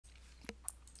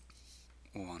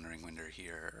Wandering Winder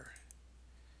here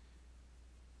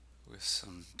with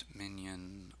some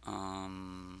Dominion.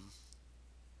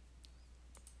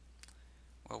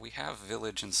 Well, we have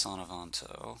Village in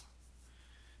Sonavanto,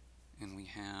 and we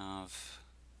have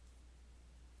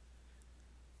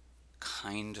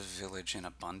kind of Village in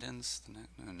Abundance.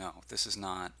 No, this is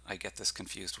not. I get this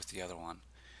confused with the other one.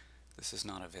 This is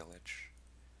not a village.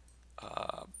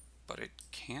 But it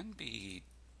can be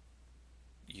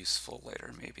useful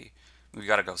later, maybe. We've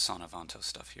got to go Sonavanto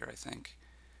stuff here, I think.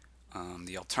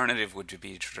 The alternative would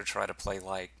be to try to play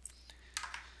like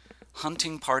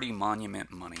Hunting Party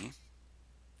Monument Money.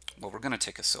 Well, we're going to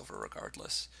take a silver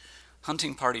regardless.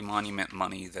 Hunting Party Monument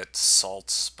Money that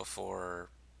salts before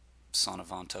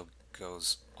Sonavanto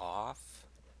goes off.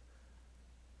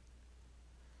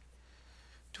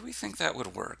 Do we think that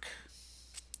would work?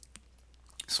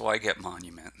 So I get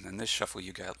Monument, and then this shuffle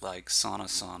you get like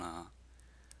Sana,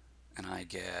 and I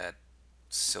get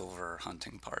Silver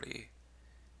Hunting Party.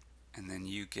 And then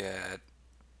you get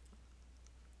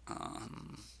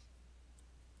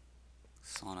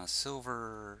Sana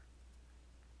Silver,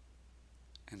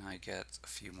 and I get a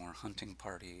few more hunting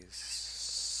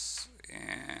parties.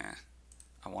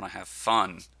 I want to have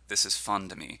fun. This is fun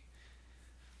to me.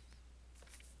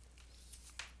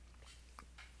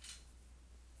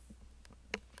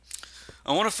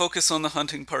 I want to focus on the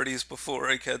hunting parties before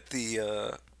I get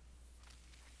the...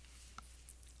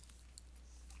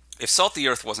 If Salt the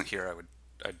Earth wasn't here,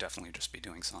 I'd definitely just be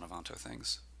doing Sonavanto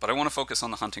things. But I want to focus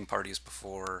on the hunting parties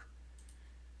before...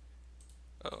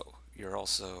 Oh, you're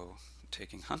also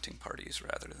taking hunting parties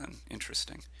rather than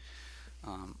interesting.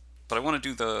 But I want to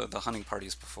do the hunting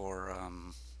parties before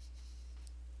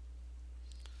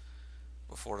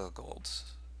before the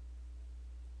golds.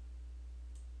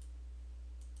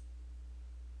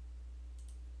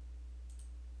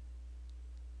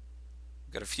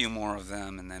 Got a few more of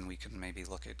them, and then we can maybe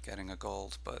look at getting a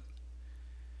gold, but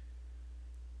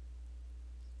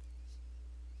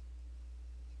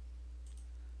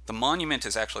the monument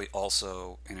is actually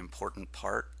also an important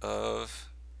part of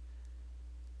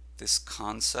this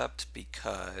concept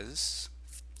because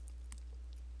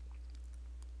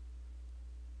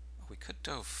we could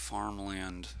do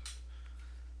farmland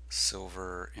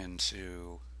silver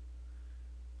into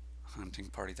hunting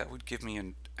party. That would give me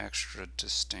an extra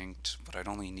distinct, but I'd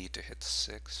only need to hit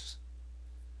 6.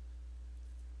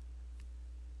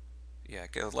 Yeah,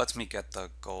 it lets me get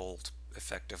the gold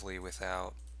effectively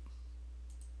without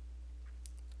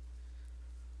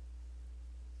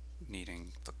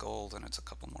needing the gold, and it's a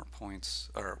couple more points,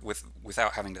 or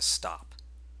without having to stop,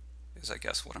 is I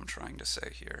guess what I'm trying to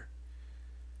say here.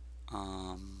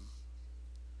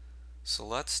 So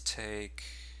let's take,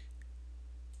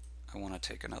 I want to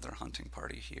take another hunting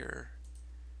party here.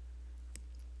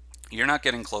 You're not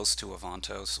getting close to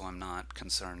Avanto, so I'm not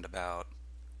concerned about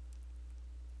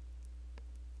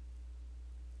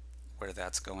where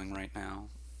that's going right now.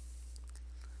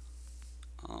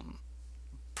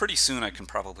 Pretty soon I can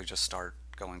probably just start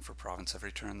going for province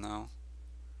every turn, though.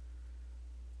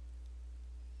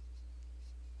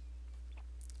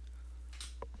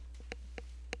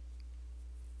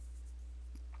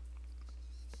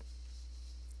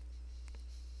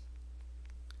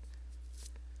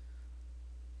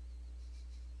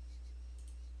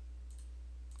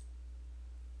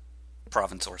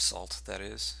 Province or salt, that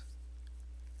is.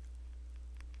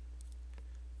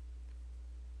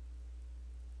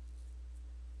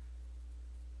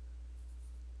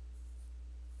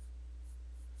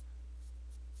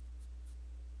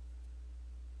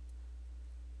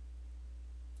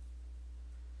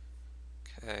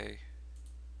 Okay.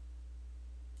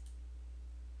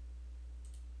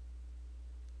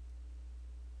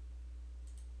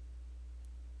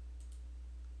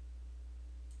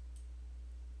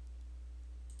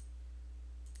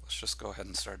 Let's just go ahead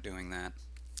and start doing that.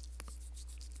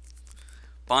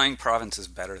 Buying province is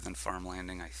better than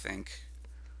farmlanding, I think,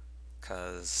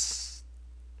 because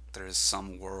there's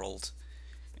some world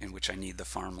in which I need the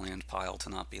farmland pile to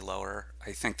not be lower.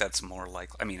 I think that's more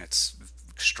like, I mean, it's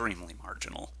extremely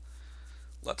marginal.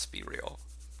 Let's be real.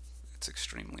 It's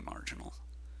extremely marginal.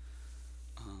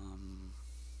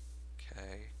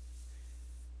 Okay.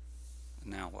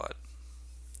 Now what?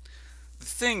 The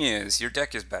thing is, your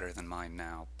deck is better than mine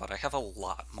now, but I have a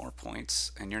lot more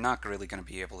points, and you're not really going to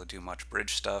be able to do much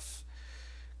bridge stuff,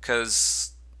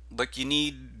 because, like, you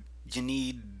need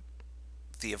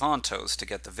the Avantos to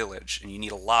get the village, and you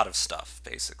need a lot of stuff,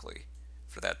 basically,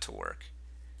 for that to work.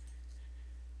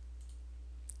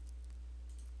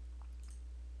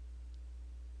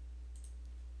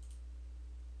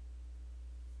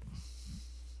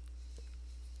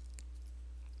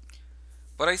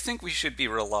 But I think we should be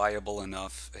reliable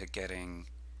enough at getting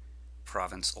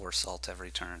province or salt every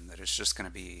turn that it's just going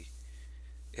to be,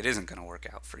 it isn't going to work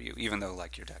out for you, even though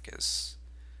like your deck is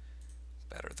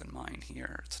better than mine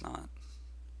here. It's not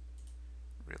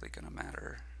really going to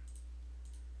matter.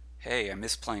 Hey, I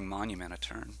missed playing Monument a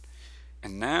turn.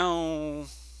 And now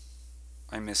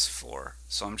I miss 4.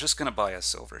 So I'm just going to buy a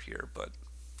silver here, but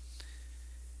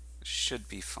it should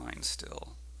be fine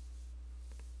still.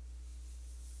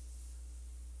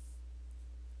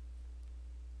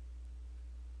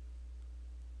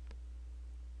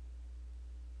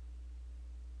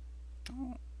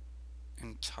 Don't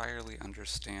entirely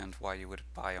understand why you would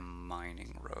buy a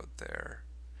mining road there.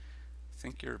 I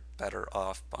think you're better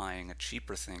off buying a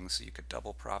cheaper thing so you could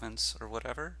double province or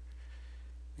whatever.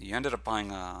 You ended up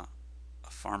buying a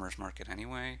farmer's market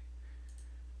anyway.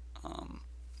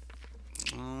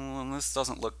 This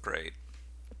doesn't look great.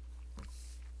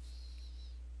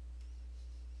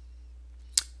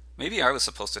 Maybe I was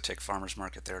supposed to take farmer's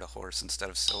market there to horse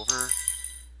instead of silver,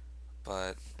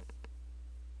 but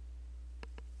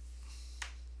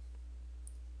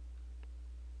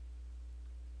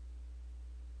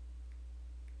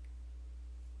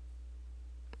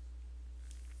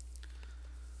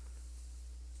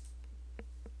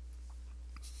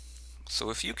so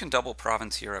if you can double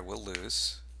province here, I will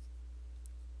lose,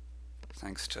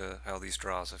 thanks to how these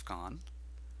draws have gone.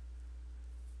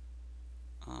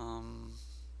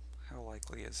 How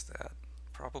likely is that?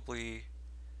 Probably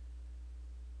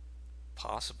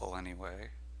possible anyway.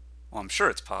 Well, I'm sure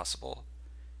it's possible.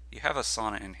 You have a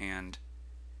sonnet in hand.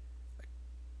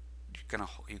 You can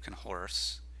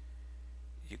horse.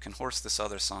 You can horse this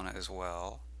other sonnet as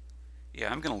well.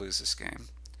 Yeah, I'm gonna lose this game.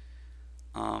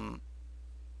 I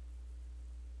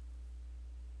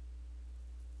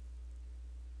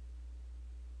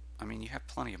mean, you have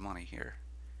plenty of money here.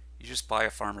 You just buy a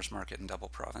farmer's market and double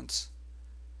province.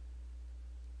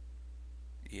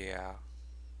 Yeah.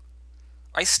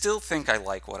 I still think I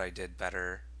like what I did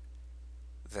better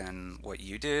than what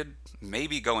you did.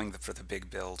 Maybe going for the big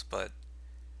build, but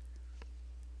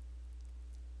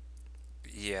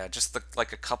yeah, just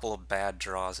like a couple of bad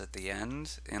draws at the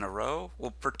end in a row.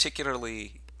 Well,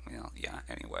 particularly, yeah,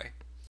 anyway.